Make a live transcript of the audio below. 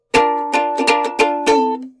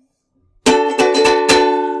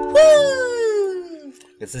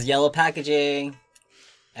This is Yellow Packaging,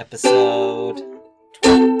 episode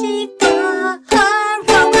 24.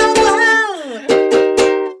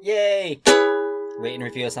 Yay! Rate and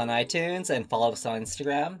review us on iTunes and follow us on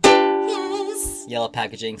Instagram. Yes. Yellow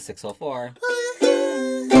Packaging 604.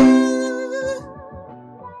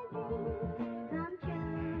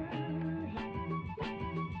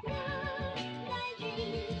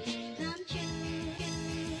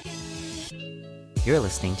 You're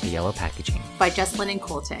listening to Yellow Packaging, By Jocelyn and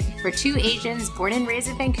Colton. We're two Asians born and raised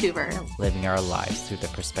in Vancouver. living our lives through the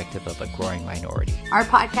perspective of a growing minority. Our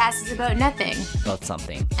podcast is about nothing About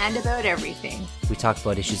something. and about everything, We talk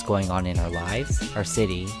about issues going on in our lives, our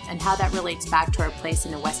city, and how that relates back to our place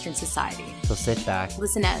in a Western society. so sit back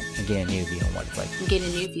Listen up and get a new view on what it's like and get a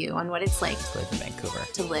new view on what it's like to live in Vancouver.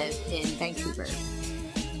 to live in Vancouver.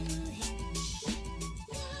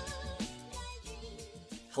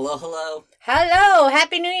 Hello, hello. Hello!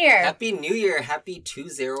 Happy New Year! Happy New Year. Happy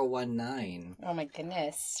 2019. Oh my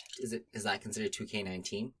goodness. Is that considered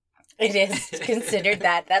 2K19? It is considered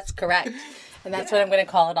that. That's correct. And that's what I'm going to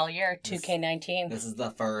call it all year, 2K19. This is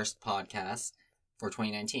the first podcast for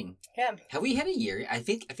 2019. Yeah, Have we hit a year? I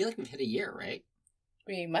feel like we've hit a year, right?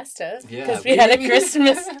 we must have. Yeah, Because we had a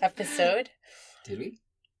Christmas episode. Did we?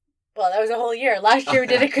 Well, that was a whole year. Last year we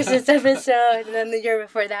did a Christmas episode, and then the year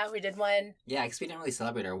before that we did one. Yeah, because we didn't really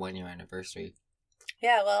celebrate our 1 year anniversary.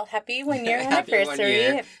 Yeah, well, happy 1 year Happy 1 anniversary.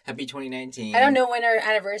 year. Happy 2019. I don't know when our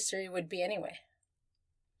anniversary would be anyway.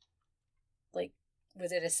 Like,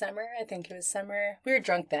 was it a summer? I think it was summer. We were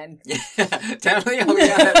drunk then. Yeah, definitely. Oh,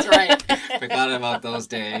 yeah, that's right. Forgot about those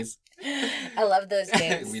days. I love those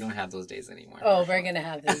days. We don't have those days anymore. Oh, we're going to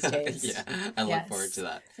have those days. Yeah, I look Yes. forward to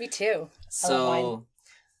that. Me too. I love So, wine.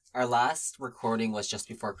 our last recording was just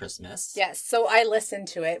before Christmas. Yes, so I listened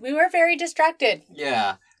to it. We were very distracted.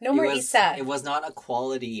 Yeah. No more Issa. It was not a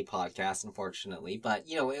quality podcast, unfortunately, but,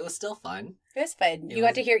 it was still fun. It was fun. It You got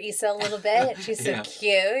was- to hear Issa a little bit. She's so Yeah.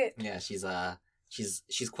 cute. Yeah,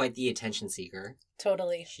 she's quite the attention seeker.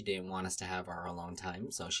 Totally. She didn't want us to have our alone time,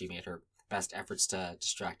 so she made her best efforts to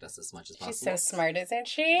distract us as much as possible. She's so smart, isn't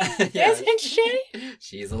she? Yeah. Isn't she?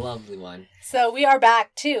 She's a lovely one. So we are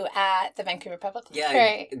back too at the Vancouver Public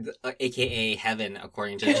Library. Yeah, aka heaven,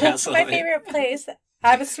 according to It's Jocelyn. my favorite place.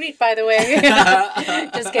 I have a suite, by the way.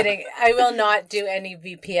 Just kidding. I will not do any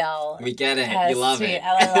VPL. We get it. Yes, You love sweet. it.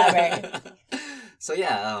 I love it. So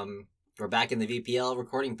yeah, we're back in the VPL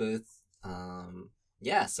recording booth.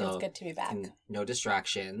 Yeah, so It's good to be back. no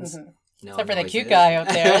distractions. Mhm. No Except for the cute noises. guy out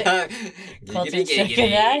there. Giggity, Colton's checking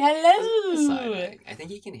giggity. out. Hello. Side-eye. I think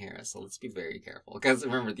he can hear us, so let's be very careful. Because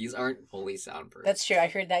remember, these aren't fully soundproof. That's true. I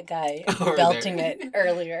heard that guy Over belting there. it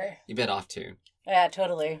earlier. You bit off tune. Yeah,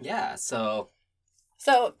 totally. Yeah, so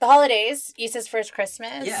So the holidays, Issa's first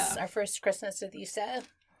Christmas. Yeah. Our first Christmas with Issa.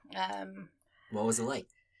 what was it like?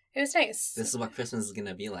 It was nice. This is what Christmas is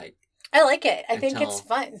gonna be like I like it. I think Until- it's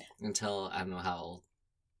fun. until I don't know how old.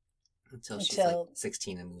 Until she's like Until-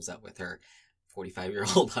 16 and moves out with her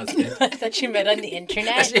 45-year-old husband. That you met on the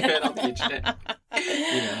internet. She met on the internet.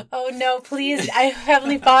 know. Oh no, please,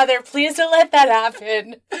 Heavenly Father, please don't let that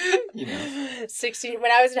happen. 16.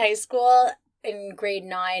 When I was in high school, in grade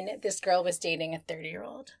 9, this girl was dating a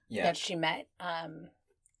 30-year-old Yeah, that she met.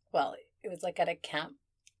 Well, it was like at a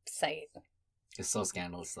campsite. it's so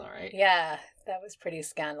scandalous though, right? Yeah, that was pretty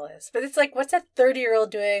scandalous. But it's like, what's a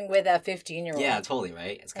 30-year-old doing with a 15-year-old? Yeah, totally,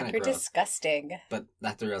 right? It's kind Like, of you're gross. disgusting. But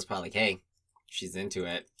that 3-year-old's probably like, hey, she's into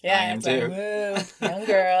it. Yeah, I am it's too. like, woo, young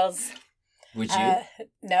girls. Would you?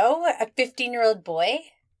 No, a 15-year-old boy.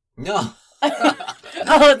 No.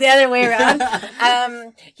 Oh, the other way around.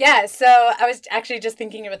 Yeah, so I was actually just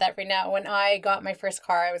thinking about that right now. When I got my first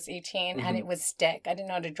car, I was 18 and it was stick. I didn't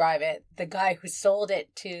know how to drive it. The guy who sold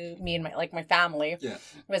it to me and my family Yeah.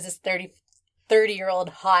 was this 30-year-old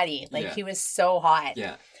hottie. Like, Yeah. he was so hot.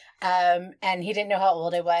 Yeah. And he didn't know how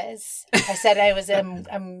old I was. I said I was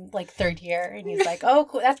I'm like third year, and he's like, "Oh,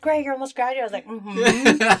 cool, that's great. You're almost graduated." I was like,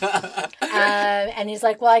 "Mm-hmm." And he's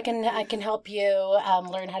like, "Well, I can help you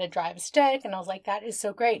learn how to drive a stick." And I was like, "That is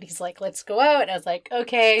so great." He's like, "Let's go out." And I was like,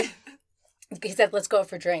 "Okay." He said, "Let's go out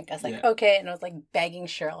for a drink." I was like, Yeah. "Okay." And I was like begging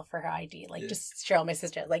Cheryl for her ID, like Yeah. just Cheryl, my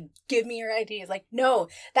sister, like, "Give me your ID." He's like, "No,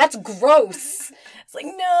 that's gross." It's like,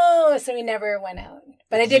 "No." So we never went out,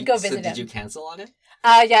 but I did go visit him. Did you cancel on it?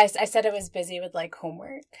 Yeah, I said I was busy with like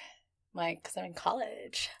homework, like because I'm in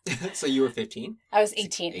college. So you were 15? I was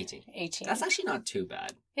 18. 18. 18. That's actually not too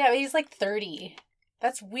bad. Yeah, but he's like 30.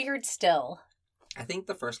 That's weird still. I think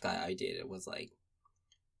the first guy I dated was like,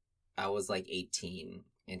 I was like 18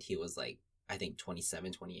 and he was like, I think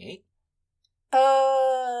 27, 28.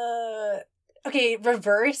 Okay,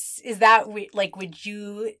 reverse, is that, like, would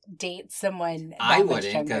you date someone that I much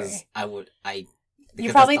wouldn't, younger? because I. You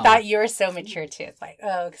Because probably that's thought you were so mature, too. It's like,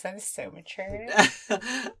 oh, because I'm so mature. I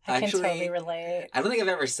can totally Actually, relate. I don't think I've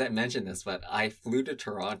ever mentioned this, but I flew to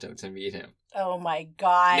Toronto to meet him. Oh, my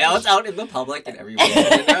gosh. Now it's out in the public and everyone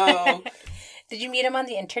can know. Did you meet him on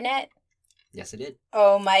the internet? Yes, I did.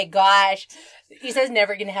 Oh, my gosh. He says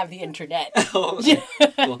never going to have the internet. Oh, okay.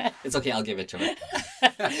 Well, it's okay. I'll give it to her.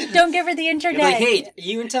 Don't give her the internet. You're like, hey, are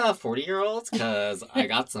you into 40-year-olds? Because I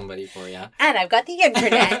got somebody for you. And I've got the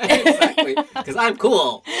internet. Exactly. Because I'm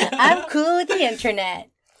cool. I'm cool with the internet.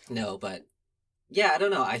 No, but yeah, I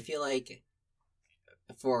don't know. I feel like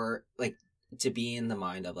for, like, to be in the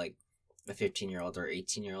mind of, like, a 15-year-old or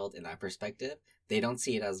 18-year-old in that perspective, they don't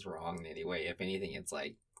see it as wrong in any way. If anything, it's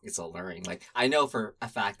like, it's alluring. Like, I know for a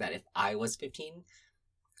fact that if I was 15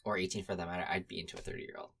 or 18 for that matter, I'd be into a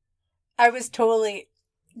 30-year-old. I was totally,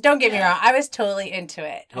 don't get me wrong, I was totally into it.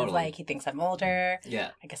 I was Totally. like, he thinks I'm older. Yeah.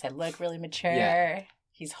 I guess I look really mature. Yeah.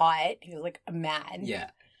 He's hot. He was like a man. Yeah.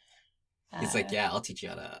 He's like, yeah, I'll teach you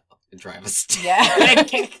how to drive a stick.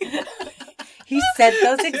 Yeah. He said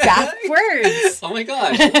those exact words. Oh my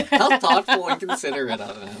gosh. How thoughtful and considerate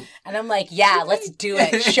of him. And I'm like, yeah, let's do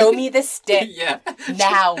it. Show me the stick. Yeah.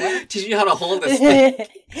 Now. Teach you how to hold the stick.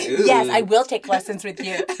 Yes, I will take lessons with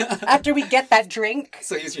you. After we get that drink.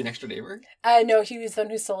 So he's your next door neighbor? No, he was the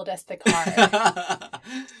one who sold us the car.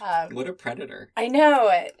 What a predator. I know.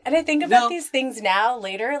 And I think about these things now,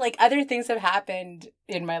 later. Like, other things have happened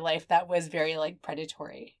in my life that was very, like,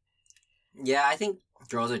 predatory. Yeah, I think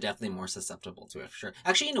girls are definitely more susceptible to it, for sure.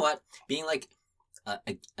 Actually, you know what? Being, like,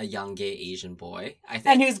 a young gay Asian boy, I think...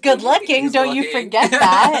 And who's good looking, don't you forget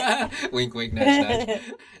that. Wink, wink, nudge, nudge.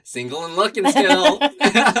 Single and looking still.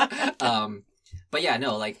 But yeah,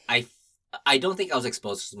 no, like, I don't think I was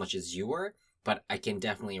exposed as much as you were, but I can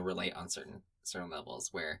definitely relate on certain levels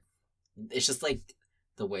where it's just, like,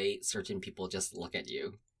 the way certain people just look at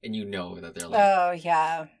you, and you know that they're like... Oh,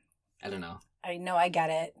 yeah. I don't know. I know, I get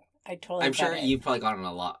it. I totally I'm get sure it. you've probably gotten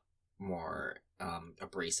a lot more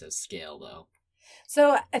abrasive scale, though.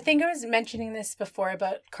 So I think I was mentioning this before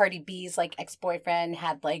about Cardi B's like ex-boyfriend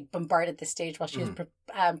had like bombarded the stage while she was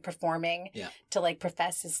performing to like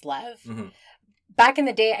profess his love. Mm-hmm. Back in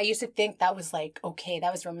the day, I used to think that was like, okay,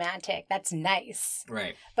 that was romantic. That's nice.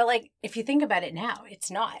 Right. But like, if you think about it now,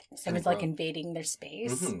 it's not. Someone's like invading their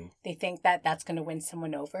space. Mm-hmm. They think that that's going to win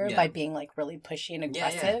someone over by being like really pushy and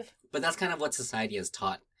aggressive. Yeah. But that's kind of what society has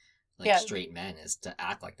taught like straight men, is to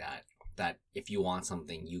act like that. That if you want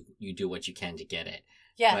something, you do what you can to get it.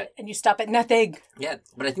 Yeah, and you stop at nothing. Yeah,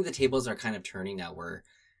 but I think the tables are kind of turning now where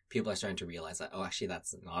people are starting to realize that, oh, actually,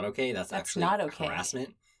 that's not okay. That's actually not okay.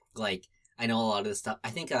 Harassment. Like, I know a lot of this stuff. I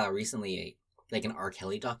think recently, like, an R.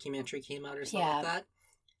 Kelly documentary came out or something like that.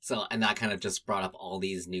 So, and that kind of just brought up all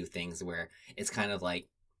these new things where it's kind of like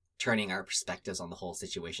turning our perspectives on the whole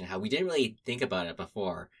situation. How we didn't really think about it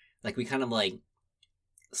before. Like, we kind of like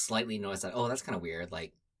slightly noticed that, oh, that's kind of weird.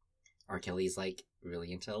 Like, R. Kelly's like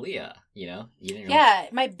really into Aaliyah, you know? You didn't really...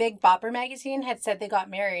 my Big Bopper magazine had said they got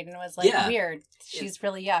married and it was like, weird. She's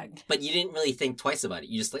really young. But you didn't really think twice about it.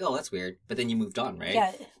 You just like, oh, that's weird. But then you moved on, right?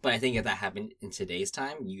 Yeah. But I think if that happened in today's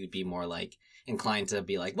time, you'd be more like inclined to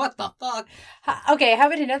be like, what the fuck? Okay, how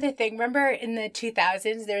about another thing? Remember in the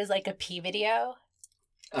 2000s, there was like a Pee video?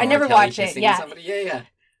 Oh, I never watched it. Yeah. Somebody? Yeah.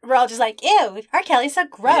 We're all just like, ew, R. Kelly's so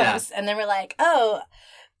gross. Yeah. And then we're like, oh...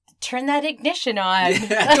 turn that ignition on.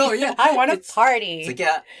 Yeah. Oh, yeah. I want to party. It's like,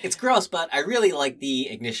 yeah, it's gross, but I really like the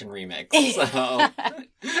Ignition remix. So,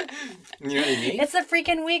 you know what I mean? It's a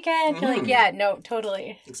freaking weekend. Mm-hmm. You're like, yeah, no,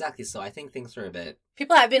 totally. Exactly. So I think things are a bit...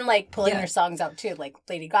 people have been, like, pulling their songs out, too. Like,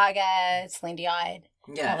 Lady Gaga, Celine Dion.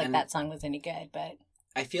 Yeah. Not like that song was any good, but...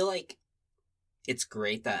 I feel like it's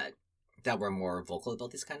great that we're more vocal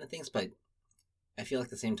about these kind of things, but I feel like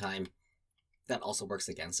at the same time, that also works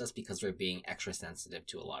against us because we're being extra sensitive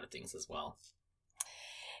to a lot of things as well.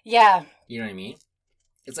 Yeah. You know what I mean?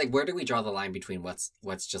 It's like, where do we draw the line between what's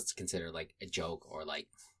just considered like a joke or like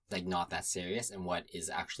not that serious and what is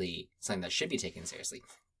actually something that should be taken seriously?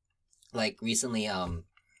 Like recently,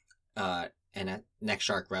 Next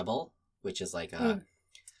Shark Rebel, which is like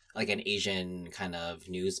like an Asian kind of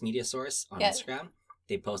news media source on Instagram,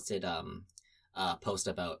 they posted a post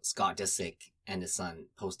about Scott Disick and his son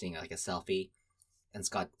posting like a selfie. And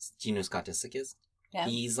Scott, do you know who Scott Disick is? Yeah.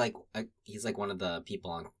 He's like one of the people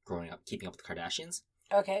on Growing Up, Keeping Up with the Kardashians.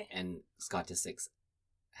 Okay. And Scott Disick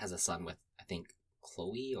has a son with, I think,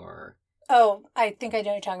 Chloe or... oh, I think I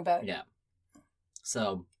know what you're talking about. Yeah.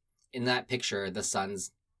 So, in that picture, the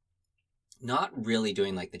son's not really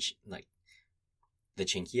doing like the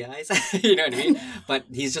chinky eyes. You know what I mean? But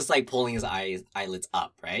he's just like pulling his eyelids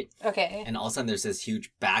up, right? Okay. And all of a sudden there's this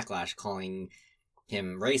huge backlash calling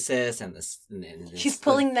him racist and this. And he's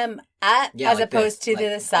pulling them up as like opposed to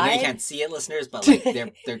the side. I know you can't see it, listeners, but like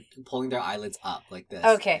they're pulling their eyelids up like this.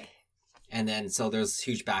 Okay. And then so there's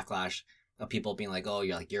huge backlash of people being like, "Oh,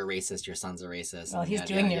 you're racist. Your son's a racist." Well, he's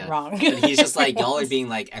doing it wrong. But he's just like, "Y'all are being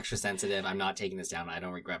like extra sensitive. I'm not taking this down. I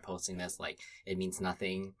don't regret posting this. Like, it means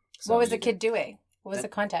nothing." So what was the kid doing? What was the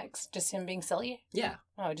context? Just him being silly? Yeah.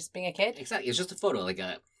 Oh, just being a kid? Exactly. It's just a photo, like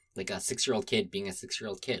a 6-year-old kid being a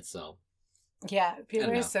 6-year-old kid. So. Yeah, people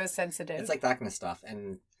are so sensitive. It's like that kind of stuff,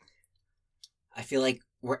 and I feel like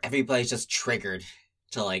everybody's just triggered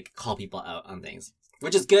to like call people out on things.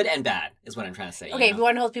 Which is good and bad, is what I'm trying to say. Okay, we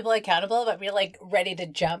want to hold people accountable, but we're like ready to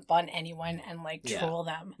jump on anyone and like troll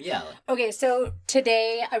them. Yeah. Okay, so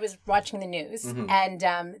today I was watching the news, and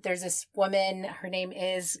there's this woman. Her name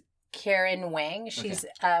is Karen Wang. She's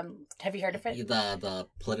have you heard of her? The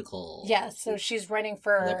political. Yeah, so she's running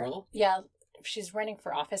for liberal. Yeah, she's running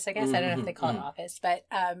for office. I guess I don't know if they call it office, but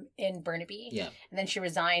in Burnaby. Yeah. And then she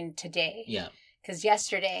resigned today. Yeah. Because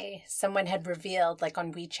yesterday, someone had revealed, like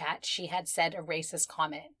on WeChat, she had said a racist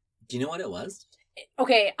comment. Do you know what it was?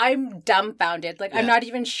 Okay, I'm dumbfounded. Like, I'm not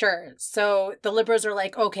even sure. So the liberals are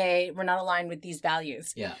like, okay, we're not aligned with these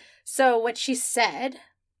values. Yeah. So what she said,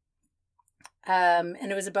 and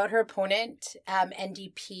it was about her opponent,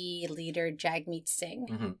 NDP leader Jagmeet Singh.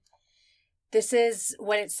 Mm-hmm. This is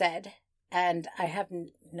what it said, and I have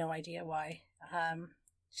no idea why.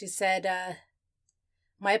 She said...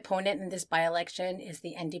 my opponent in this by-election is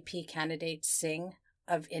the NDP candidate Singh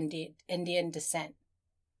of Indian descent.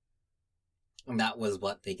 And that was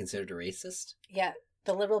what they considered a racist? Yeah.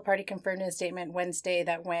 The Liberal Party confirmed in a statement Wednesday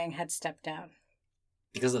that Wang had stepped down.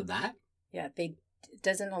 Because of that? Yeah, it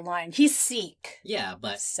doesn't align. He's Sikh. Yeah,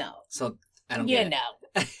 but... So I don't get it. You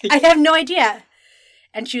know. I have no idea.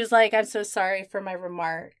 And she was like, I'm so sorry for my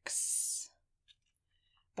remarks.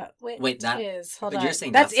 But hold on. You're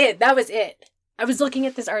saying that's it. That was it. I was looking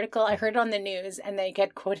at this article. I heard it on the news, and they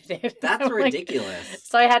get quoted it. That's ridiculous. Like,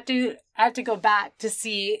 so I had to go back to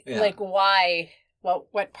see like why,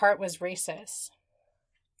 what part was racist.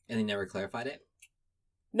 And they never clarified it.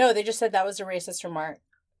 No, they just said that was a racist remark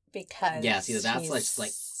because that's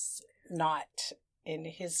like not in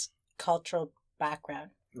his cultural background.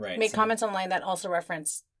 Right. Made comments online that also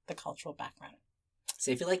reference the cultural background.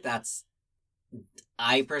 So I feel like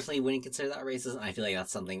I personally wouldn't consider that racist, and I feel like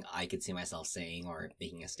that's something I could see myself saying or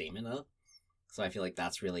making a statement of. So I feel like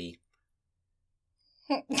that's really...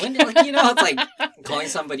 it's like calling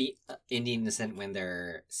somebody Indian descent when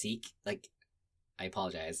they're Sikh. Like, I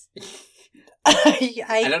apologize.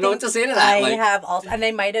 I don't know what to say to that. I have also... And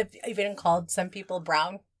I might have even called some people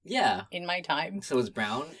brown. Yeah. In my time. So is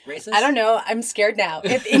brown racist? I don't know. I'm scared now.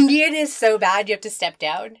 If Indian is so bad, you have to step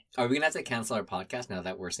down. Are we going to have to cancel our podcast now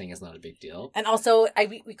that we're saying it's not a big deal? And also,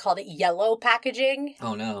 we called it yellow packaging.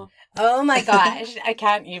 Oh, no. Oh, my gosh. I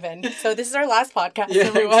can't even. So this is our last podcast,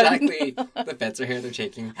 everyone. Exactly. The pets are here. They're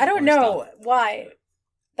shaking. I don't know why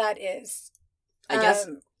that is. I guess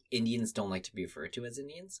Indians don't like to be referred to as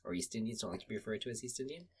Indians, or East Indians don't like to be referred to as East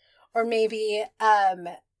Indian. Or maybe...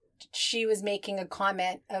 she was making a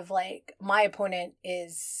comment of like, my opponent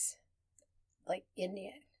is like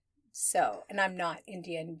Indian. So, and I'm not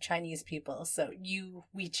Indian, Chinese people. So you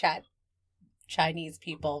WeChat Chinese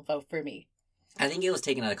people vote for me. I think it was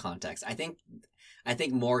taken out of context. I think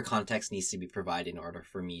more context needs to be provided in order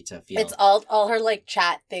for me to feel. It's all her like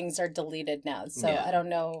chat things are deleted now. So I don't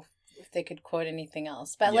know if they could quote anything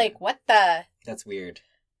else. But like, what the? That's weird.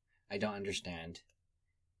 I don't understand.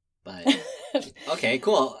 But, okay,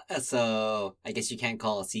 cool. So, I guess you can't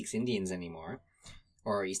call Sikhs Indians anymore.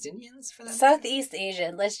 Or East Indians for that? Southeast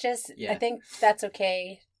Asian. Let's just, I think that's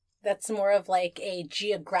okay. That's more of like a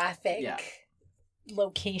geographic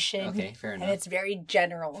location. Okay, fair enough. And it's very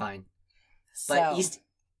general. Fine. But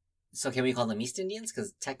so can we call them East Indians?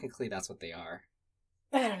 Because technically that's what they are.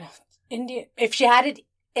 I don't know. Indian.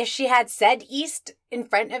 If she had said East in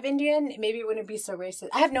front of Indian, maybe it wouldn't be so racist.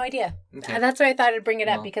 I have no idea. Okay. And that's why I thought I'd bring it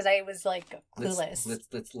up, because I was like clueless.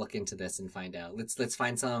 Let's look into this and find out. Let's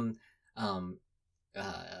find some not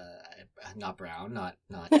brown, not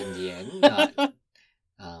Indian, not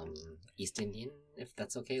East Indian, if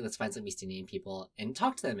that's okay. Let's find some East Indian people and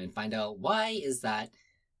talk to them and find out why is that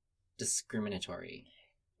discriminatory.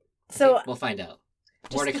 Okay, so we'll find out.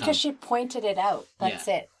 More to come. Because she pointed it out. That's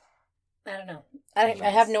it. I don't know. I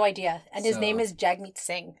have no idea. And his name is Jagmeet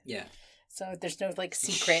Singh. Yeah. So there's no like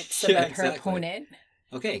secrets about her opponent.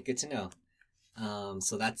 Okay, good to know.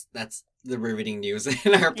 So that's the riveting news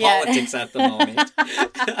in our politics at the moment.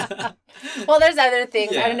 Well, there's other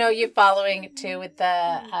things. Yeah. I don't know. You following it too with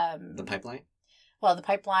the pipeline? Well, the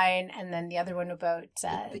pipeline, and then the other one about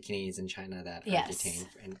the Canadians in China that are detained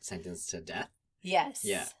and sentenced to death. Yes.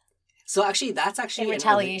 Yeah. So actually, that's actually in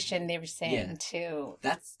retaliation. They were saying too.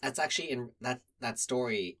 That's actually that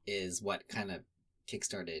story is what kind of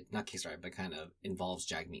not kickstarted, but kind of involves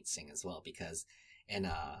Jagmeet Singh as well, because in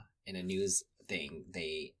a news thing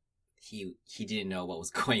he didn't know what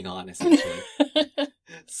was going on essentially.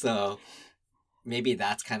 So maybe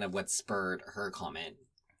that's kind of what spurred her comment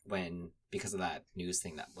because of that news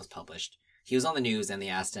thing that was published. He was on the news and they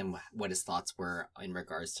asked him what his thoughts were in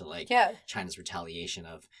regards to China's retaliation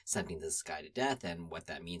of sending this guy to death and what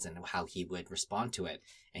that means and how he would respond to it.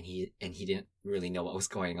 And he didn't really know what was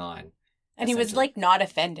going on. And he was not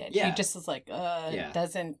offended. Yeah. He just was like, it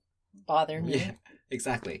doesn't bother me. Yeah,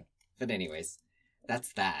 exactly. But anyways,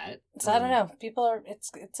 that's that. So I don't know. People are,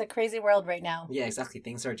 it's a crazy world right now. Yeah, exactly.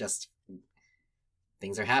 Things are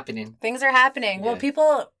happening. Things are happening. Yeah. Well,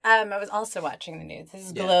 people, I was also watching the news. This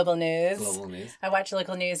is global news. Global news. I watch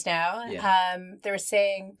local news now. Yeah. They were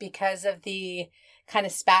saying because of the kind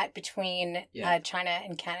of spat between China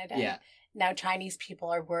and Canada, now Chinese people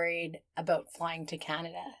are worried about flying to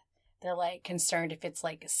Canada. They're concerned if it's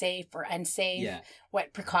safe or unsafe. Yeah.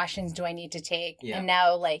 What precautions do I need to take? Yeah. And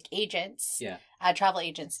now agents, yeah, travel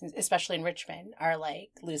agents, especially in Richmond, are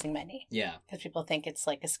losing money. Yeah. Because people think it's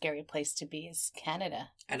a scary place to be is Canada.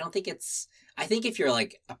 I think if you're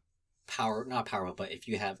not powerful, but if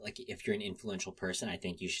you have if you're an influential person, I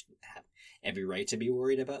think you should have every right to be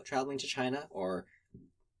worried about traveling to China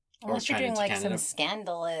unless you're doing Canada. Some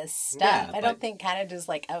scandalous stuff. Yeah, I don't think Canada's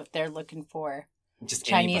out there looking for just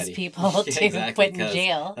Chinese anybody. people to put in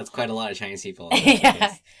jail. That's quite a lot of Chinese people.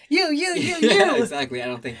 Yeah. You. Yeah, exactly. I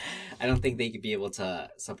don't think they could be able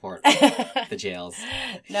to support the jails.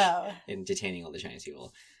 No. In detaining all the Chinese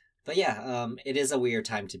people. But yeah, it is a weird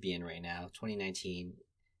time to be in right now. 2019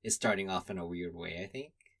 is starting off in a weird way, I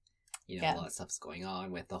think. A lot of stuff's going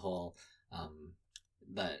on with the whole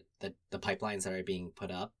the pipelines that are being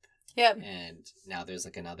put up. Yeah. And now there's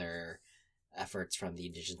another efforts from the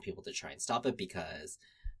Indigenous people to try and stop it because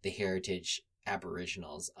the heritage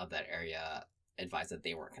Aboriginals of that area advised that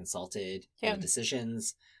they weren't consulted in the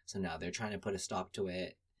decisions. So now they're trying to put a stop to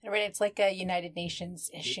it. Right, it's a United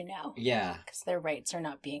Nations issue now. Yeah. Because their rights are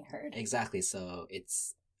not being heard. Exactly. So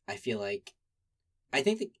I think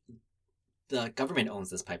the government owns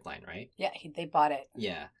this pipeline, right? Yeah, they bought it.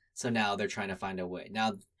 Yeah. So now they're trying to find a way.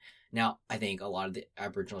 Now I think a lot of the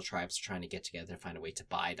Aboriginal tribes are trying to get together to find a way to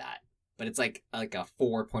buy that. But it's a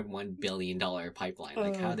 $4.1 billion pipeline.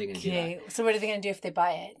 How are they going to do that? So what are they going to do if they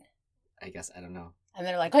buy it? I guess, I don't know. And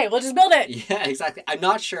they're like, hey, we'll just build it. Yeah, exactly. I'm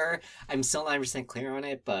not sure. I'm still not 100% clear on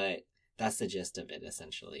it, but that's the gist of it,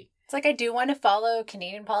 essentially. It's I do want to follow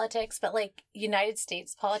Canadian politics, but United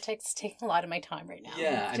States politics is taking a lot of my time right now.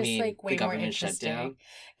 Yeah, it's just way more interesting.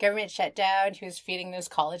 Government shut down. He was feeding those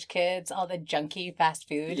college kids all the junky fast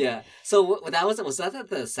food. Yeah. So was that at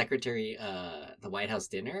the Secretary, the White House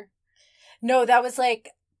dinner? No, that was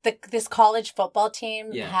this college football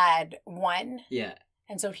team had won. Yeah.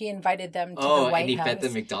 And so he invited them to the White House. And he fed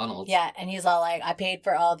them McDonald's. Yeah, and he's all I paid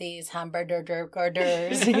for all these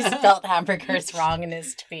hamburgers. He spelled hamburgers wrong in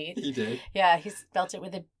his tweet. He did? Yeah, he spelled it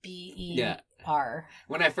with a B-E-R.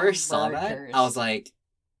 When I first saw that, I was like,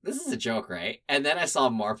 this is a joke, right? And then I saw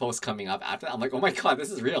more posts coming up after that. I'm like, oh my God, this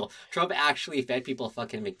is real. Trump actually fed people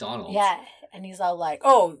fucking McDonald's. Yeah, and he's all I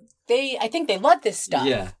think they love this stuff.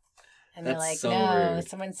 Yeah. And they're like, so no, rude.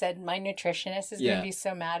 Someone said my nutritionist is going to be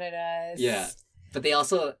so mad at us. Yeah. But they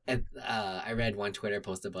also, I read one Twitter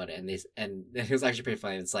post about it, and it was actually pretty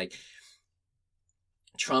funny. It's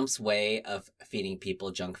Trump's way of feeding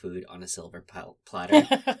people junk food on a silver platter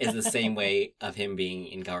is the same way of him being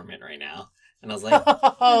in government right now. And I was like,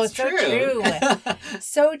 oh, so true.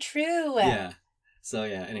 So true. Yeah. So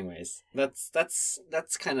yeah, anyways, that's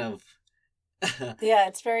kind of... Yeah,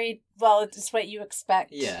 it's it's what you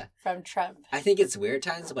expect from Trump. I think it's weird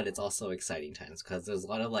times, but it's also exciting times because there's a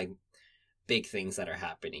lot of big things that are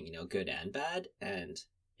happening, good and bad, and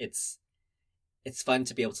it's fun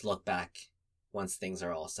to be able to look back once things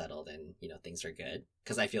are all settled and things are good,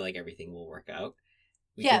 because I feel like everything will work out.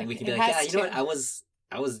 We can be you know what,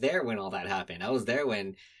 I was there when all that happened. I was there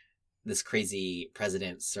when this crazy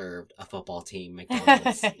president served a football team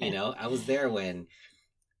McDonald's. I was there when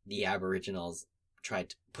the Aboriginals tried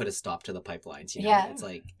to put a stop to the pipelines. It's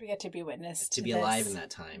we get to be witness to be alive in that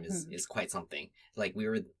time is quite something. We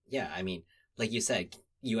were, I mean, like you said,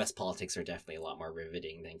 U.S. politics are definitely a lot more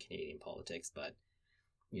riveting than Canadian politics, but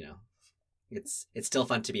it's still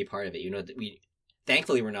fun to be part of it. That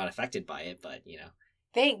thankfully we're not affected by it, but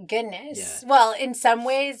Thank goodness. Yeah. Well, in some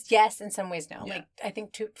ways, yes. In some ways, no. Yeah. Like, I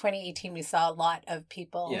think 2018, we saw a lot of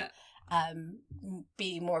people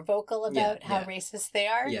be more vocal about how racist they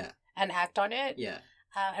are and act on it. Yeah.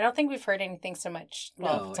 I don't think we've heard anything so much.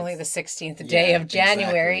 Well, No, it's only the 16th day of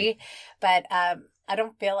January. Exactly. But I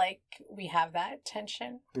don't feel like we have that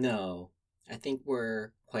tension. No. I think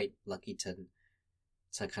we're quite lucky to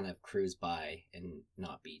kind of cruise by and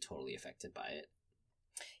not be totally affected by it.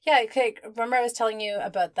 Yeah, okay. Remember I was telling you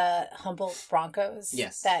about the Humboldt Broncos?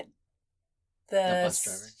 Yes. That the bus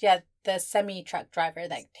driver. Yeah, the semi-truck driver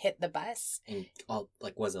that hit the bus. And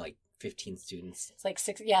was it 15 students?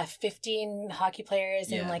 It's 15 hockey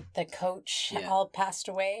players and the coach all passed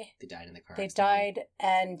away. They died in the car. They died,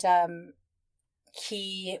 and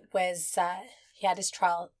he had his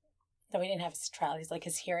trial. No, he didn't have his trial. He's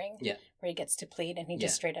his hearing where he gets to plead, and he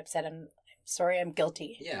just straight up said, I'm sorry, I'm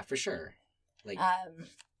guilty. Yeah, for sure.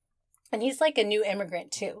 And he's a new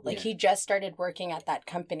immigrant too. He just started working at that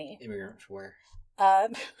company. Immigrant for where?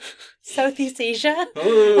 Southeast Asia.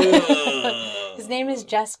 Oh. His name is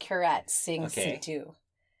Jess Curet Singh Sidhu.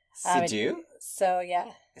 Sidhu?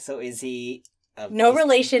 So is he no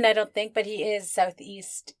relation, I don't think, but he is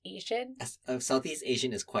Southeast Asian. Southeast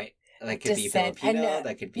Asian is quite could be Filipino,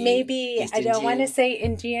 that could be maybe East I don't Indian. want to say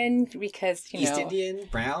Indian because East Indian,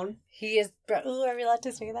 brown. He is Ooh, are we allowed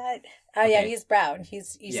to say that? Oh yeah, he's brown.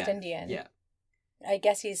 He's East Indian. Yeah. I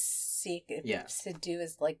guess he's Sikh. Yeah. Sidhu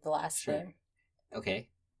is the last name. Okay.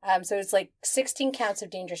 So it's 16 counts of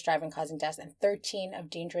dangerous driving causing death and 13 of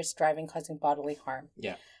dangerous driving causing bodily harm.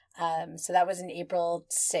 Yeah. So that was in April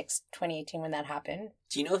 6th, 2018 when that happened.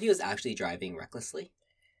 Do you know if he was actually driving recklessly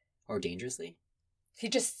or dangerously?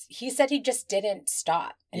 He said he just didn't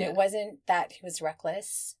stop. And it wasn't that he was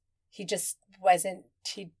reckless. He just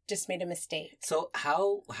made a mistake. So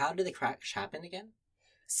how did the crash happen again?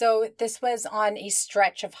 So this was on a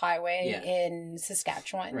stretch of highway in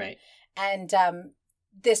Saskatchewan. Right. And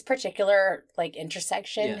this particular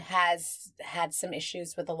intersection has had some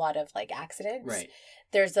issues with a lot of accidents. Right.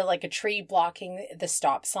 There's a tree blocking the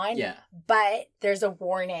stop sign. Yeah. But there's a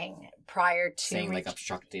warning prior to saying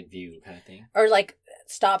obstructed view kind of thing. Or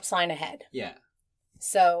stop sign ahead. Yeah.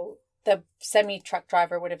 So the semi-truck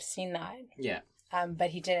driver would have seen that. Yeah. But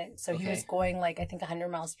he didn't. So he was going I think 100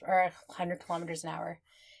 miles or 100 kilometers an hour.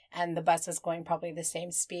 And the bus was going probably the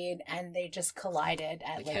same speed, and they just collided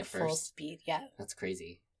at full speed. Yeah. That's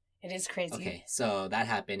crazy. It is crazy. Okay, so that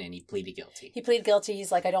happened, and he pleaded guilty. He pleaded guilty.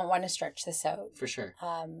 He's I don't want to stretch this out. For sure.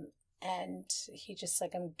 And he just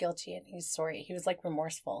I'm guilty, and he's sorry. He was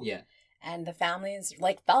remorseful. Yeah. And the families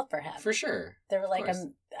felt for him. For sure. They were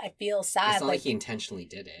I feel sad. It's not he intentionally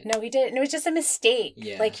did it. No, he didn't. It was just a mistake.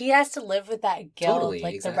 Yeah. He has to live with that guilt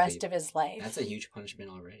exactly. the rest of his life. That's a huge punishment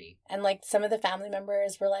already. And some of the family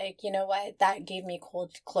members were you know what? That gave me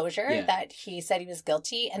cold closure that he said he was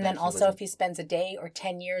guilty. And then also if he spends a day or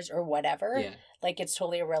 10 years or whatever, it's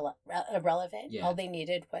totally irrelevant. Yeah. All they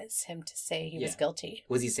needed was him to say he was guilty.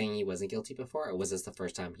 Was he saying he wasn't guilty before, or was this the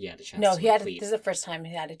first time he had a chance to plead? This is the first time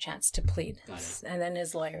he had a chance to plead. Got it. And then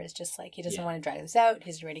his lawyer is just he doesn't want to drag this out.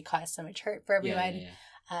 He's already caused so much hurt for everyone.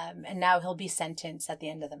 And now he'll be sentenced at the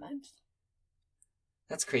end of the month.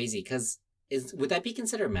 That's crazy, because would that be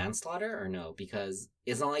considered manslaughter or no? Because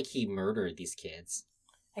it's not like he murdered these kids.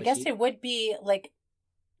 I guess it would be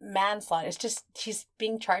manslaughter. It's just he's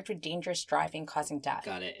being charged with dangerous driving causing death.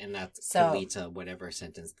 Got it. And that could lead to whatever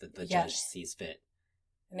sentence that the judge sees fit.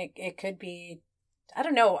 And it could be, I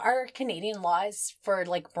don't know, are Canadian laws for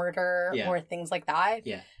murder or things like that,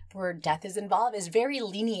 where death is involved, is very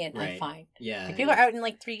lenient, I find. Yeah. People are out in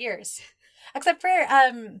 3 years. Except for,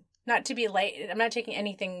 not to be light, I'm not taking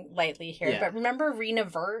anything lightly here, but remember Rena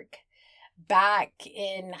Verk back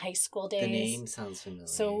in high school days? The name sounds familiar.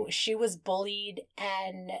 So she was bullied,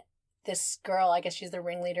 and this girl, I guess she's the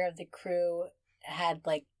ringleader of the crew, had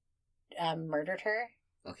murdered her.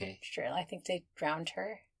 Okay. Sure, I think they drowned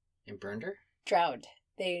her. And burned her? Drowned.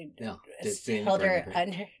 They held her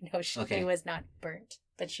under. No, she was not burnt,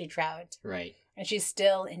 but she drowned. Right. And she's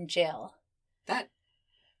still in jail. That.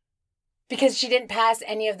 Because she didn't pass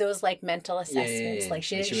any of those mental assessments. Yeah.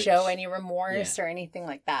 She didn't show any remorse or anything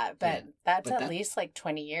like that. But that's at least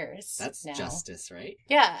 20 years. That's now. Justice, right?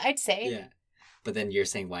 Yeah, I'd say. Yeah. But then you're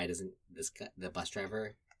saying, why doesn't the bus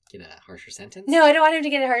driver get a harsher sentence? No, I don't want him to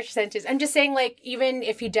get a harsher sentence. I'm just saying, even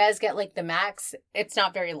if he does get the max, it's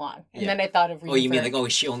not very long. And then I thought of you mean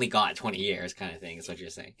she only got 20 years kind of thing is what you're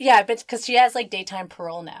saying? Yeah, but because she has daytime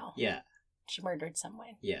parole now. Yeah. She murdered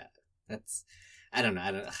someone. Yeah. I don't know.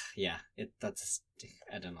 I don't know what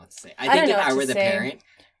to say. I think if I were the parent,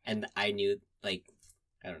 and I knew, like,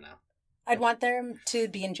 I don't know. I'd want them to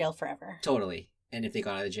be in jail forever. Totally. And if they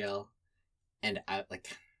got out of jail, and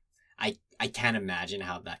I can't imagine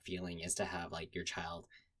how that feeling is to have, like, your child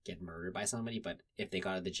get murdered by somebody, but if they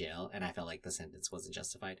got out of the jail and I felt like the sentence wasn't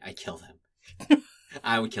justified, I'd kill them.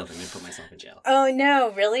 I would kill them and put myself in jail. Oh,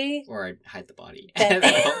 no, really? Or I'd hide the body and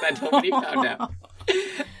hope that nobody found out.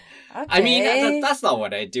 Okay. I mean, that's not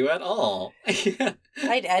what I'd do at all.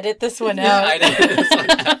 I'd edit this one out. Yeah, I'd edit this one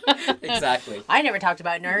out. Exactly. I never talked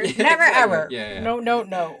about nerds. Yeah, Never, exactly. ever. Yeah.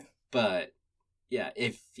 No. But,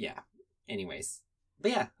 anyways.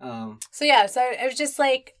 But yeah. So it was just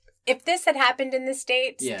like, if this had happened in the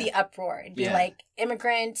States, the uproar. It'd be like,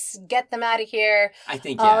 immigrants, get them out of here. I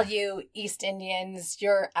think, all you East Indians,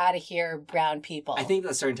 you're out of here, brown people. I think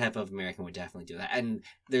a certain type of American would definitely do that. And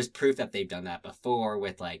there's proof that they've done that before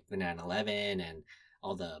with, like, the 9/11 and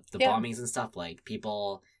all the bombings and stuff. Like,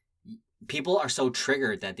 people are so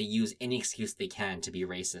triggered that they use any excuse they can to be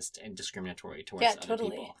racist and discriminatory towards other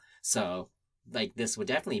people. So, like, this would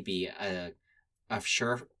definitely be a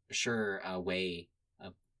sure way.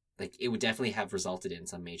 Like, it would definitely have resulted in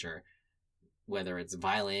some major, whether it's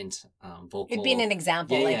violent, vocal. It'd be an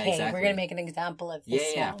example. Hey, exactly. we're going to make an example of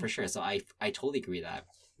this. Yeah, for sure. So I totally agree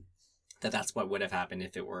that's what would have happened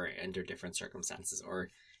if it were under different circumstances or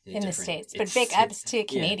in the States. But big ups to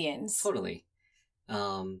Canadians. Yeah, totally.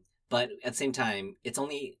 But at the same time, it's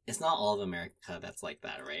not all of America that's like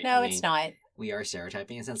that, right? No, it's not. We are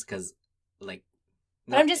stereotyping in a sense because, like.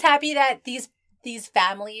 But I'm just happy that these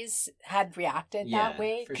families had reacted that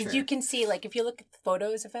way, because you can see, like, if you look at the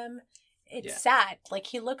photos of him, it's sad. Like,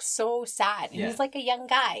 he looks so sad, and he's like a young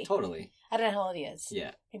guy. Totally. I don't know how old he is.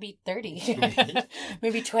 Yeah, maybe 30,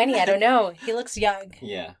 maybe 20. I don't know. He looks young.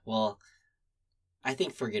 Yeah. Well, I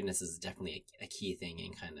think forgiveness is definitely a key thing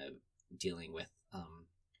in kind of dealing with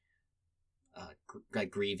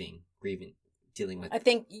grieving, dealing with. I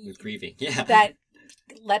think with grieving. Yeah. That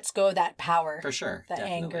lets go of that power. For sure. The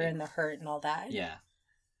anger and the hurt and all that. Yeah.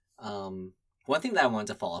 One thing that I wanted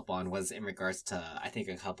to follow up on was in regards to, I think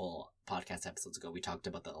a couple podcast episodes ago, we talked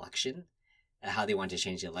about the election and how they wanted to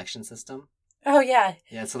change the election system. Oh, yeah.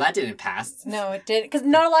 Yeah, so that didn't pass. No, it didn't. Because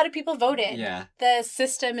not a lot of people voted. Yeah. The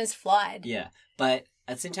system is flawed. Yeah. But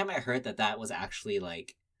at the same time, I heard that was actually,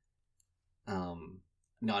 like,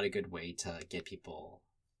 not a good way to get people,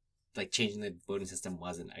 like, changing the voting system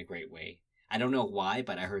wasn't a great way. I don't know why,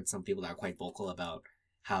 but I heard some people that are quite vocal about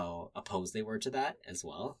how opposed they were to that as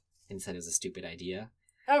well, and said it was a stupid idea.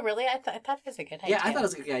 Oh, really? I thought it was a good idea. Yeah, I thought it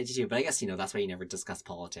was a good idea too, but I guess, that's why you never discuss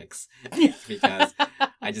politics. Because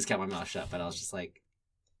I just kept my mouth shut, but I was just like,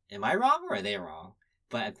 am I wrong or are they wrong?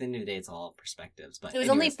 But at the end of the day, it's all perspectives. But it was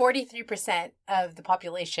only 43% of the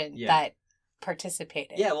population that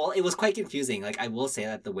participated. Yeah, well, it was quite confusing. Like, I will say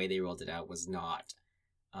that the way they rolled it out was not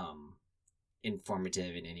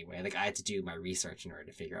informative in any way. Like, I had to do my research in order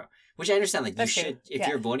to figure out, which I understand, like, if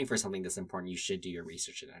you're voting for something that's important, you should do your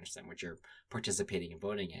research and understand what you're participating and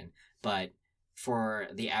voting in. But for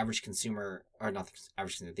the average consumer, or not the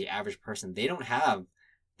average consumer, the average person, they don't have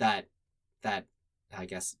that I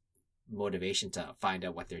guess motivation to find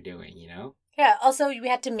out what they're doing, Yeah, also we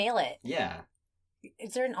had to mail it. Yeah.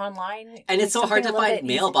 Is there an online? And it's so hard to find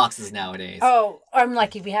mailboxes nowadays. Oh, I'm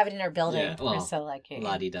lucky. We have it in our building. Yeah, well, we're so lucky.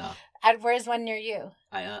 La-di-da. Where's one near you?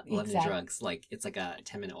 London Drugs. Like, it's like a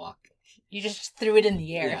 10-minute walk. You just threw it in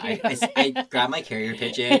the air. Yeah, I grabbed my carrier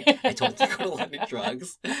pigeon. I told them to go to London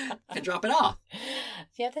Drugs and drop it off.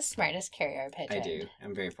 You have the smartest carrier pigeon. I do.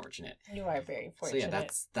 I'm very fortunate. You are very fortunate. So yeah,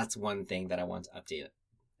 that's one thing that I want to update,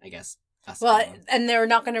 I guess. And they're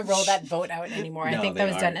not going to roll that vote out anymore. I think that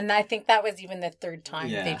was done. And I think that was even the third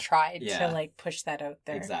time they tried to, like, push that out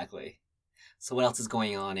there. Exactly. So what else is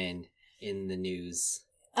going on in the news?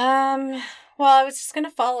 Well, I was just going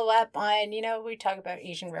to follow up on, we talk about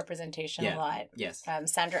Asian representation a lot. Yes.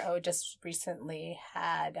 Sandra Oh just recently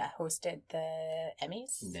had hosted the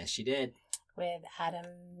Emmys. Yes, she did. With Adam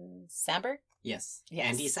Samberg. Yes.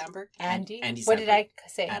 Andy Samberg? Andy Samberg. What did I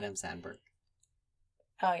say? Adam Samberg.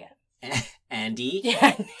 Oh, yeah. Andy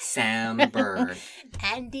Samberg.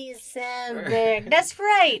 Andy Samberg. That's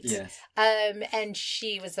right. Yes. And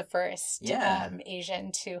she was the first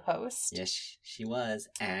Asian to host. Yes, she was.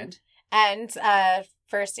 And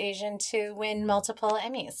first Asian to win multiple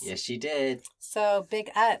Emmys. Yes, she did. So big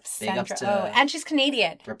ups, Sandra ups Oh. And she's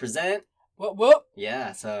Canadian. Represent. Whoop.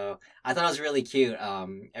 Yeah, so I thought it was really cute.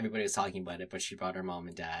 Everybody was talking about it, but she brought her mom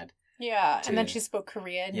and dad. Yeah, and then she spoke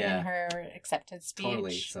Korean in her acceptance speech.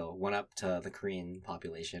 Totally. So one up to the Korean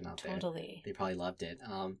population out there. Totally. They probably loved it.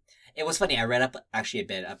 It was funny. I read up actually a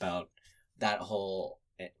bit about that whole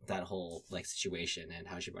that whole like situation and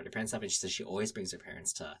how she brought her parents up, and she says she always brings her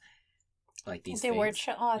parents to like these they things.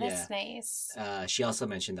 were that's nice. She also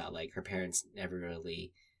mentioned that like her parents never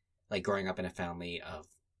really like growing up in a family of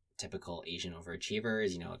typical Asian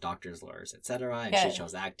overachievers, doctors, lawyers, etc. And she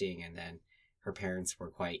chose acting, and then her parents were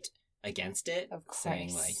quite against it, of course,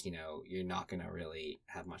 saying like, you're not going to really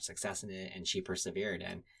have much success in it, and she persevered.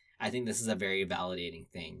 And I think this is a very validating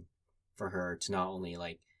thing for her to not only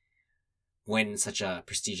like win such a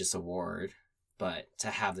prestigious award, but to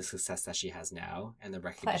have the success that she has now and the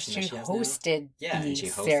recognition that she has hosted now. And she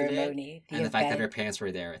hosted ceremony, and the fact that her parents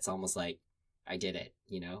were there, it's almost like I did it,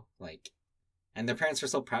 like. And their parents were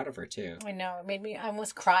so proud of her, too. I know. It made me... I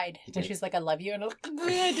almost cried when she was like, I love you. And I was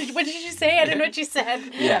like, what did she say? I didn't know what she said.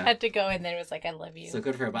 Yeah. I had to go, and then it was like, I love you. So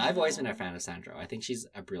good for her. But I've always been a fan of Sandro. I think she's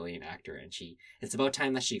a brilliant actor, and it's about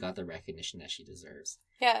time that she got the recognition that she deserves.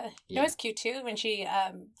 Yeah. It was cute, too, when she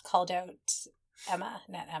called out Emma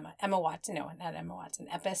Watson. No, not Emma Watson.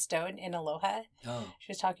 Emma Stone in Aloha. Oh. She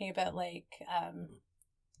was talking about, like, I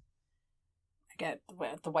get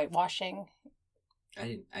the whitewashing.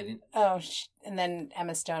 I didn't. Oh, and then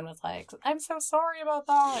Emma Stone was like, "I'm so sorry about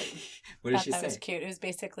that." What did she say? That was cute. It was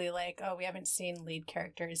basically like, "Oh, we haven't seen lead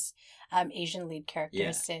characters, Asian lead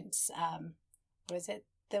characters since what was it?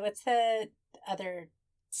 What's the other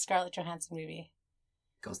Scarlett Johansson movie?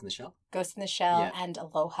 Ghost in the Shell. Ghost in the Shell and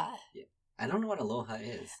Aloha. Yeah. I don't know what Aloha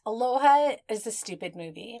is. Aloha is a stupid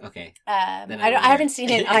movie. Okay. I haven't seen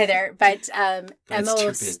it either, but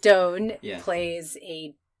Emma Stone plays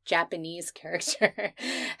a Japanese character.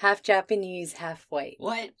 Half Japanese, half white.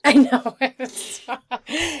 What? I know.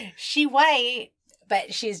 She white,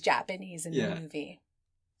 but she's Japanese in the movie.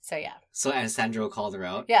 So, yeah. So, and Sandro called her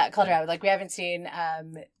out? Yeah, called her out. Like, we haven't seen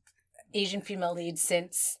Asian female lead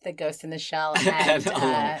since The Ghost in the Shell. And,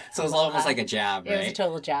 so it was almost like a jab, right? It was a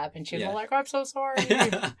total jab. And she was like, I'm so sorry.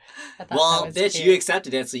 Well, bitch, cute. You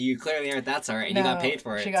accepted it, so you clearly aren't that sorry. And you got paid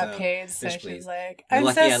for it. She got paid, so she's like, I'm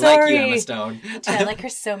so sorry. I like you, Emma Stone. I like her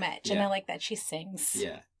so much, and I like that she sings.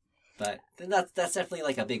 Yeah. But that's definitely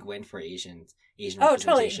like a big win for Asian Oh,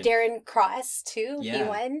 totally. Darren Cross, too. Yeah. He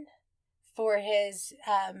won for his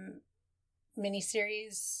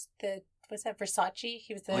miniseries, was that Versace?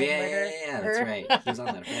 He was the murderer. Yeah, that's right. He was on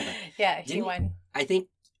that. Yeah, he won. I think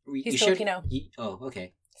he's Filipino. Oh,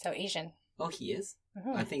 okay. So Asian. Oh, he is?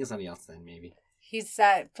 Mm-hmm. I think it's somebody else then, maybe. He's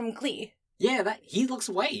from Glee. Yeah, he looks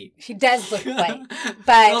white. He does look white.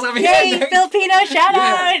 But, yay, Filipino, shout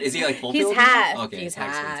out! Is he like full He's Filipino? half. Okay, he's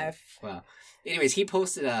half. Wow. Anyways, he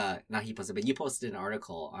posted but you posted an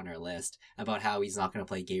article on our list about how he's not going to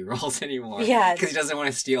play gay roles anymore. Yeah. Because he doesn't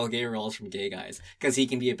want to steal gay roles from gay guys. Because he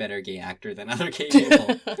can be a better gay actor than other gay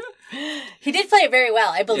people. He did play it very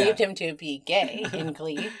well. I believed him to be gay in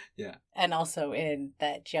Glee. Yeah. And also in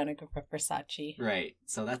that Gianluca Versace. Right.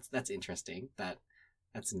 So that's interesting.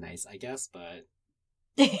 That's nice, I guess, but...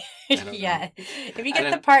 Yeah. If you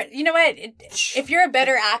get the part, you know what? If you're a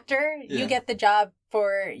better actor, you get the job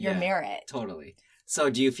for your merit. Totally. So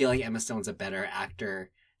do you feel like Emma Stone's a better actor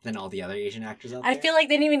than all the other Asian actors out there? I feel like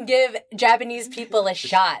they didn't even give Japanese people a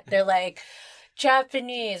shot. They're like,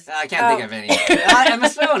 Japanese. I can't think of any. Emma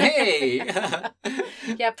Stone, hey!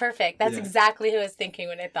 Yeah, perfect. That's exactly who I was thinking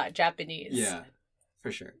when I thought Japanese. Yeah.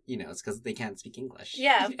 For sure. It's because they can't speak English.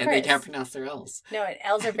 Yeah, of course. And they can't pronounce their L's. No,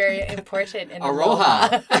 L's are very important in Aloha.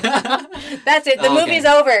 That's it. The movie's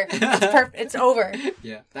over. It's over.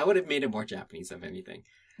 Yeah, that would have made it more Japanese, if anything.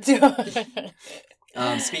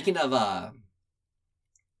 Speaking of,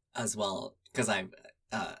 as well, because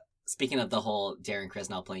speaking of the whole Darren Criss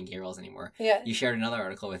not playing gay roles anymore, you shared another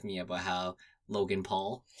article with me about how Logan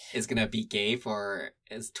Paul is going to be gay for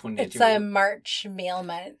his 20th It's a March male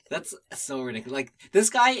month. That's so ridiculous. Like, this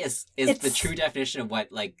guy is the true definition of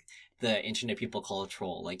what, like, the internet people call a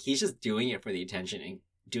troll. Like, he's just doing it for the attention and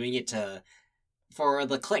doing it for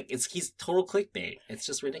the click. He's total clickbait. It's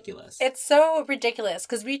just ridiculous. It's so ridiculous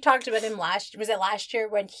because we talked about him last year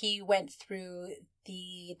when he went through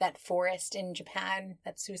that forest in Japan,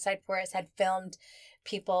 that suicide forest, had filmed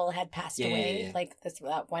people had passed away. Yeah. Like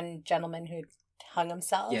that one gentleman who hung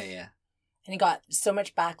himself. Yeah. And he got so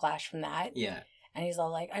much backlash from that. Yeah. And he's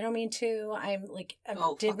all like, I don't mean to. I'm like, I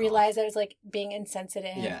didn't realize I was like being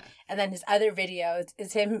insensitive. Yeah. And then his other videos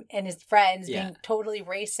is him and his friends being totally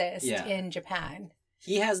racist in Japan.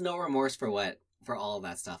 He has no remorse for all of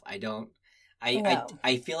that stuff. I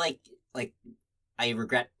feel like I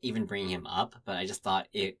regret even bringing him up, but I just thought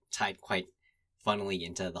it tied quite funnily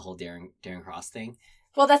into the whole Darren Cross thing.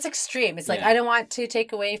 Well, that's extreme. It's like, I don't want to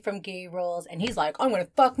take away from gay roles. And he's like, I'm going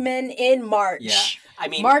to fuck men in March. Yeah. I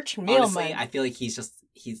mean, March male honestly, month. I feel like he's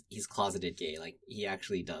he's closeted gay. Like, he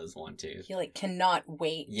actually does want to. He, like, cannot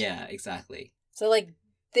wait. Yeah, exactly. So, like,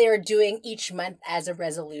 they're doing each month as a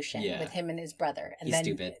resolution with him and his brother. And he's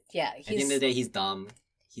stupid. Yeah. At the end of the day, he's dumb.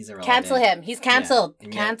 He's irrelevant. Cancel him. He's canceled. Yeah.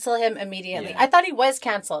 Cancel him immediately. Yeah. I thought he was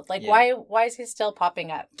canceled. Like, why is he still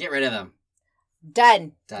popping up? Get rid of him.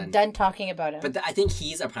 Done. Done talking about him. But I think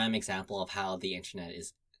he's a prime example of how the internet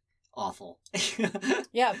is awful.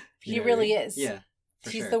 Yeah, he really is. Yeah.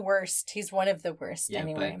 He's the worst. He's one of the worst,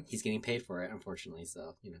 anyway. But he's getting paid for it, unfortunately,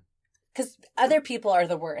 so, Because other people are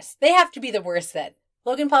the worst. They have to be the worst then.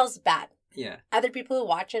 Logan Paul's bad. Yeah. Other people who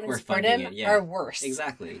watch him and support him are worse.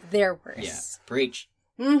 Exactly. They're worse. Yeah. Preach.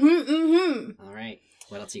 Mm-hmm. All right.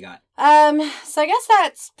 What else you got? So I guess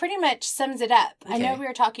that's pretty much sums it up. Okay. I know we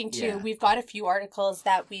were talking to, we've got a few articles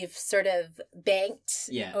that we've sort of banked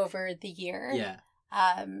over the year. Yeah.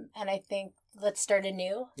 And I think let's start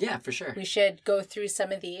anew. Yeah, for sure. We should go through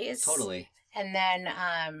some of these. Totally. And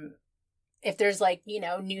then if there's like,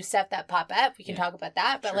 new stuff that pop up, we can talk about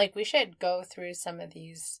that. But like we should go through some of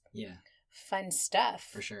these fun stuff.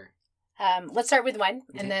 For sure. Let's start with one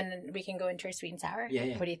and then we can go into our sweet and sour.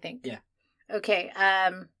 Yeah. What do you think? Yeah. Okay.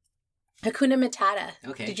 Hakuna Matata.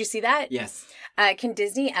 Okay. Did you see that? Yes. Can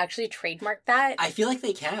Disney actually trademark that? I feel like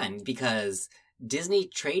they can because Disney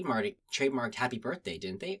trademarked Happy Birthday,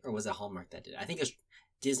 didn't they? Or was it Hallmark that did it? I think it was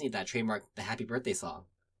Disney that trademarked the Happy Birthday song.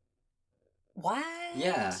 What?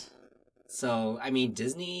 Yeah. So, I mean,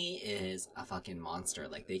 Disney is a fucking monster.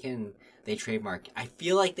 Like, they trademark. I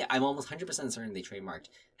feel like I'm almost 100% certain they trademarked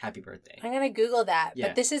Happy Birthday. I'm going to Google that. Yeah.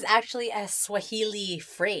 But this is actually a Swahili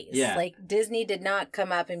phrase. Yeah. Like, Disney did not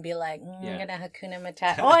come up and be like, I'm going to Hakuna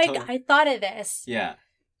Matata. Oh, I thought of this. Yeah.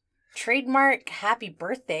 Trademark Happy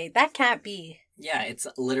Birthday. That can't be. Yeah, it's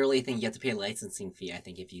literally a thing. You have to pay a licensing fee, I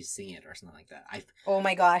think, if you sing it or something like that. Oh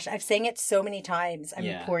my gosh. I've sang it so many times.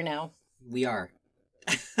 I'm poor now. We are.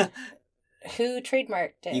 Who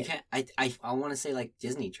trademarked it? You can't. I want to say like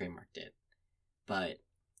Disney trademarked it, but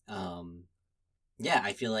yeah,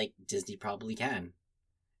 I feel like Disney probably can.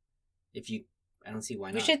 I don't see why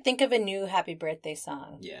not. We should think of a new Happy Birthday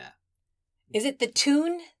song. Yeah. Is it the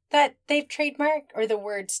tune that they've trademarked or the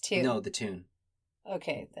words too? No, the tune.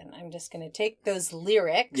 Okay, then I'm just gonna take those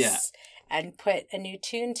lyrics and put a new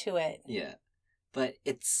tune to it. Yeah, but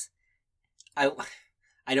I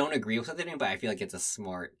don't agree with what they're doing, but I feel like it's a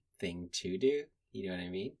smart thing to do. You know what I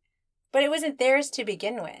mean? But it wasn't theirs to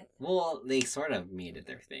begin with. Well, they sort of made it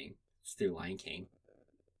their thing. It's through Lion King.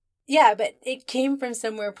 Yeah, but it came from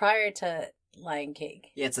somewhere prior to Lion King.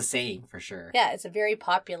 Yeah, it's a saying for sure. Yeah, it's a very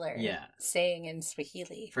popular saying in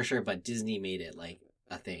Swahili. For sure, but Disney made it like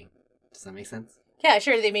a thing. Does that make sense? Yeah,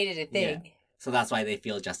 sure, they made it a thing. Yeah. So that's why they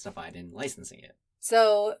feel justified in licensing it.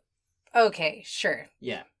 So, okay, sure.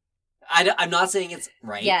 Yeah. I'm not saying it's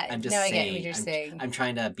right. Yeah, I'm just I saying. get what you're saying. I'm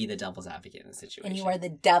trying to be the devil's advocate in the situation. And you are the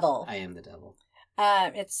devil. I am the devil.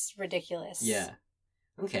 It's ridiculous. Yeah.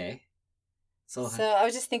 Okay. So I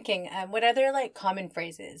was just thinking, what other like common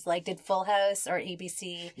phrases? Like, did Full House or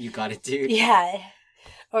ABC? You got it, dude. Yeah.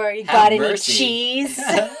 Or you got any cheese?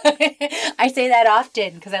 I say that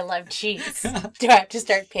often because I love cheese. Do I have to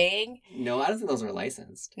start paying? No, I don't think those are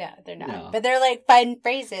licensed. No, they're not. No. But they're like fun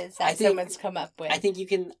phrases that someone's come up with. I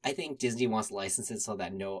think Disney wants to license it so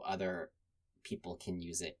that no other people can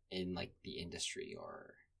use it in like the industry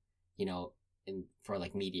or, for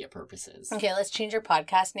like media purposes. Okay, let's change our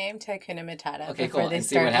podcast name to Hakuna Matata. Okay, before cool. they and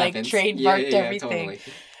start like trademarked everything. Totally.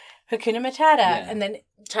 Hakuna Matata, and then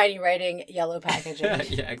tiny writing, yellow packaging.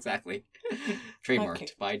 Yeah, exactly.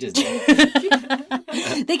 Trademarked by Disney.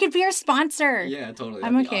 They could be our sponsor. Yeah, totally.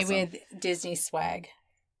 I'm okay with Disney swag.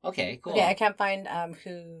 Okay, cool. Okay, I can't find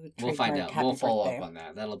who. We'll find out. We'll follow up on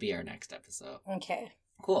that. That'll be our next episode. Okay.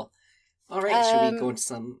 Cool. All right. Should we go into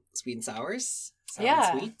some sweet and sours? Sour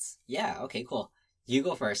and sweets. Yeah. Okay. Cool. You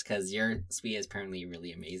go first because your sweet is apparently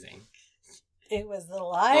really amazing. It was the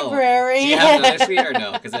library. Do you have another sweet or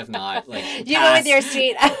no? Because if not, like, you go with your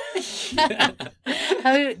sweet.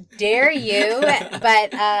 How dare you?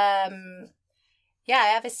 But yeah, I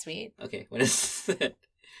have a sweet. Okay, what is it?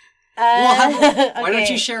 Why don't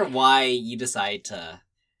you share why you decide to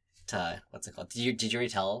what's it called? Did you already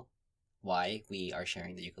tell why we are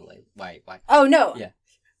sharing the ukulele? Why? Oh no. Yeah.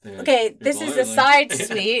 Okay, this is a side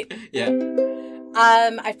sweet. Yeah.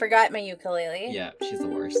 I forgot my ukulele. Yeah, she's the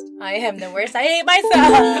worst. I am the worst. I hate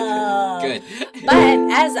myself. Good.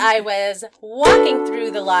 But as I was walking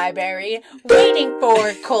through the library, waiting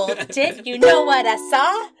for Colton, you know what I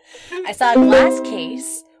saw? I saw a glass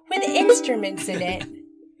case with instruments in it.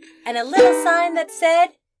 And a little sign that said,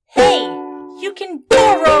 "Hey, you can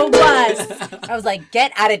borrow us." I was like,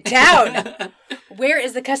 get out of town. Where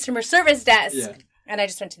is the customer service desk? Yeah. And I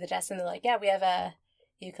just went to the desk and they're like, yeah, we have a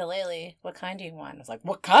ukulele. What kind do you want? I was like,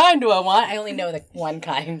 what kind do I want? I only know the one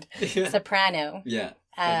kind. Soprano. Yeah.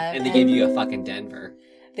 And they gave you a fucking Denver.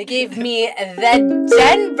 They gave me the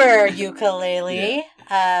Denver ukulele.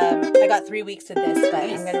 Yeah. I got 3 weeks of this, but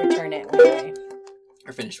I'm going to return it when I...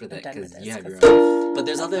 Or finished with it, because you have your own. But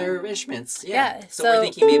there's other instruments. Yeah. So we're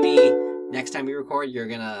thinking maybe next time we record, you're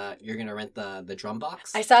gonna rent the drum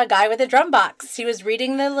box. I saw a guy with a drum box. He was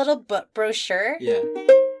reading the little book brochure. Yeah.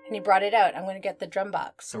 And he brought it out. I'm going to get the drum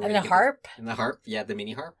box. So and the harp. And the harp. Yeah, the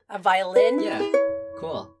mini harp. A violin. Yeah.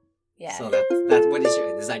 Cool. Yeah. So that's what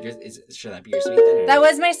should that be your suite then? That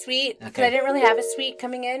was my suite, because I didn't really have a suite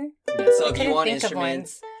coming in. Yeah, so if you want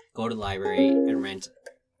instruments, go to the library and rent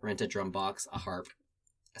a drum box, a harp,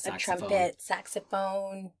 a saxophone. A trumpet,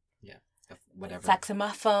 saxophone. Yeah, whatever.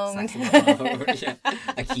 Saxophone. Yeah,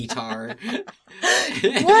 a guitar.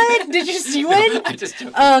 What? Did you see one? I just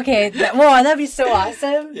joking. Oh, okay. Well, that'd be so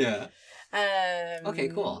awesome. Yeah. Okay,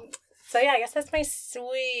 cool. So yeah, I guess that's my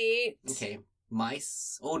suite. Okay.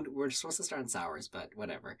 We're supposed to start on sours, but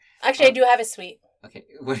whatever. Actually, I do have a suite. Okay,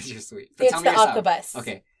 what is your suite? It's the Aquabus.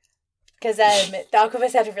 Okay. Because the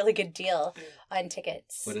Aquabus had a really good deal on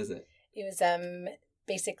tickets. What is it? It was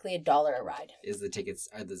basically $1 a ride. Is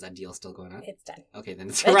that deal still going on? It's done. Okay, then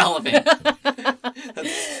it's irrelevant.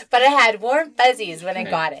 But I had warm fuzzies when I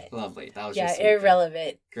got it. Lovely. That was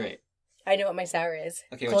irrelevant. Great. I know what my sour is.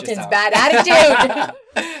 Okay, Colton's bad attitude.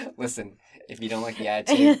 Listen, if you don't like the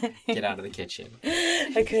attitude, get out of the kitchen.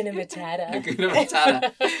 Hakuna Matata. Hakuna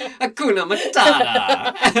Matata. Hakuna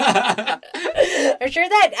Matata. I'm sure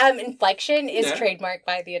that inflection is trademarked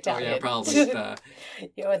by the Italians. Oh, yeah, probably.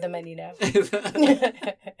 You owe the money now. The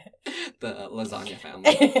lasagna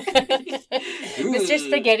family. Mr.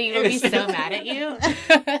 Spaghetti will be so mad at you.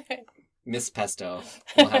 Miss Pesto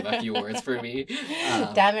will have a few words for me.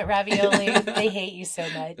 Damn it, Ravioli. They hate you so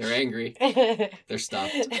much. They're angry. They're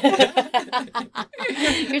stuffed.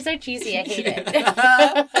 You're so cheesy. I hate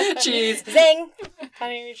it. Cheese. Zing. How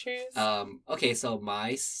do you choose? Okay, so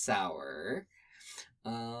my sour.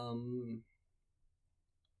 I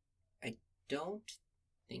don't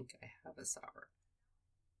think I have a sour.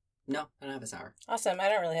 No, I don't have a sour. Awesome. I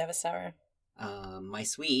don't really have a sour. My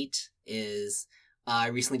sweet is... I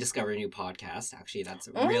recently discovered a new podcast. Actually, that's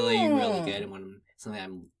really, really good, and something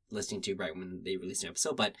I'm listening to right when they release an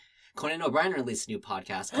episode. But Conan O'Brien released a new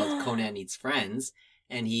podcast called Conan Needs Friends,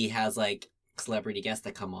 and he has like celebrity guests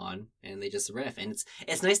that come on, and they just riff. And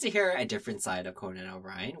it's nice to hear a different side of Conan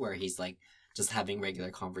O'Brien, where he's like just having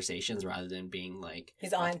regular conversations rather than being like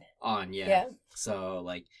he's on. Yeah. So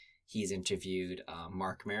like he's interviewed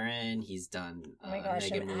Mark Maron. He's done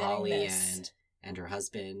Megan Mullally and her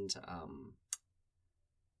husband.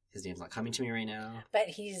 His name's not coming to me right now. But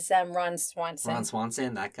he's Ron Swanson. Ron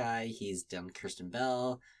Swanson, that guy. He's done Kirsten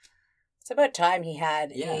Bell. It's about time he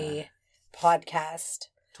had a podcast.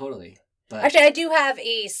 Totally. But actually, I do have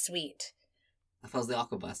a suite. I thought it was the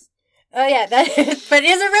Aquabus. Oh, yeah. But it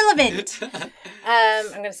is irrelevant. I'm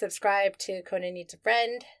going to subscribe to Conan Needs a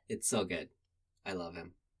Friend. It's so good. I love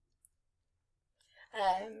him.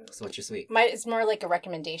 So what's your suite? It's more like a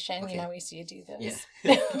recommendation. Okay. You know, we see you do this.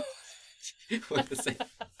 Yeah. What is it?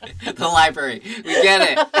 The library. We get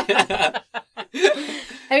it.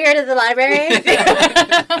 Have you heard of the library?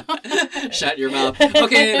 Shut your mouth.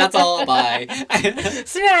 Okay, that's all. Bye.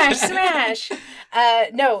 Smash.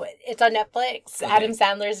 No, it's on Netflix. Okay. Adam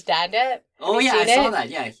Sandler's stand-up. Oh, yeah, I saw that.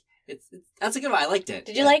 Yeah. That's a good one. I liked it.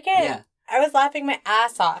 Did you like it? Yeah. I was laughing my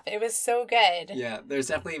ass off. It was so good. Yeah, there's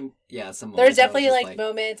definitely some moments. There's definitely like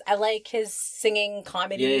moments. I like his singing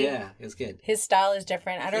comedy. Yeah, it was good. His style is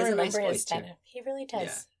different. I don't remember his stand-up. He really does.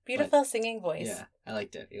 Yeah, beautiful singing voice. Yeah, I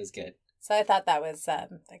liked it. It was good. So I thought that was a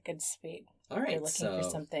good suite. All right, you're looking for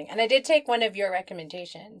something. And I did take one of your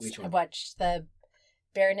recommendations. Which one? I watched the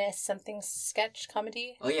Baroness something sketch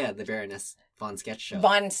comedy. Oh yeah, the Baroness Vaughn sketch show.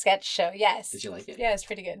 Yes. Did you like it? Yeah, it's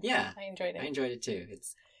pretty good. Yeah, I enjoyed it. I enjoyed it too.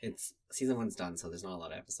 It's season 1's done, so there's not a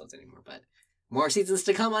lot of episodes anymore, but more seasons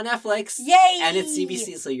to come on Netflix. Yay! And it's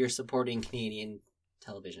CBC, so you're supporting Canadian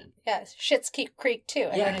television. Yeah, Schitt's Creek too.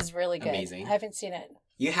 I heard it's really good. Amazing. I haven't seen it.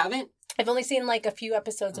 You haven't? I've only seen like a few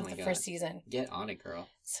episodes of the first season. Get on it, girl.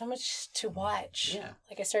 So much to watch. Yeah.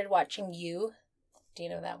 Like I started watching You. Do you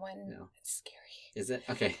know that one? No. It's scary. Is it?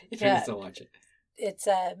 Okay. If you still watch it. It's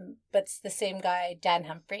but it's the same guy, Dan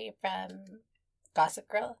Humphrey from Gossip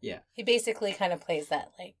Girl. Yeah. He basically kind of plays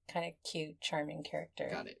that like kind of cute, charming character.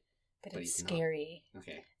 Got it. But it's scary.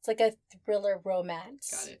 Okay. It's like a thriller romance.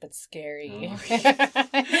 Got it. But scary. Oh.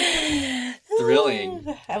 Thrilling.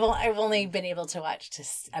 I've only been able to watch to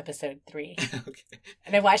episode 3. Okay.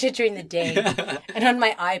 And I watch it during the day. And on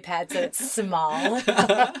my iPad, so it's small.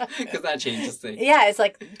 Because that changes things. Yeah, it's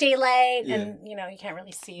like daylight and, you can't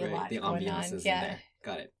really see a lot the going ambiance on. is in there.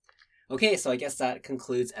 Got it. Okay, so I guess that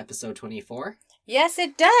concludes episode 24. Yes,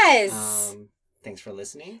 it does. Thanks for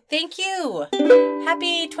listening. Thank you.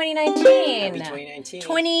 Happy 2019. Happy 2019.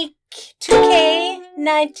 2K19.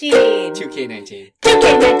 2K19.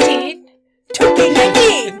 2K19.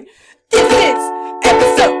 2K19. This is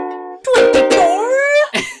episode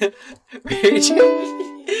 24.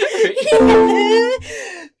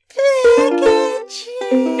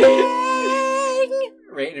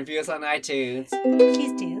 Rate and review us on iTunes.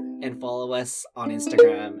 Please do. And follow us on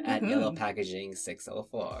Instagram at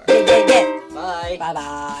yellowpackaging604. Yeah. Bye.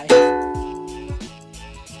 Bye-bye.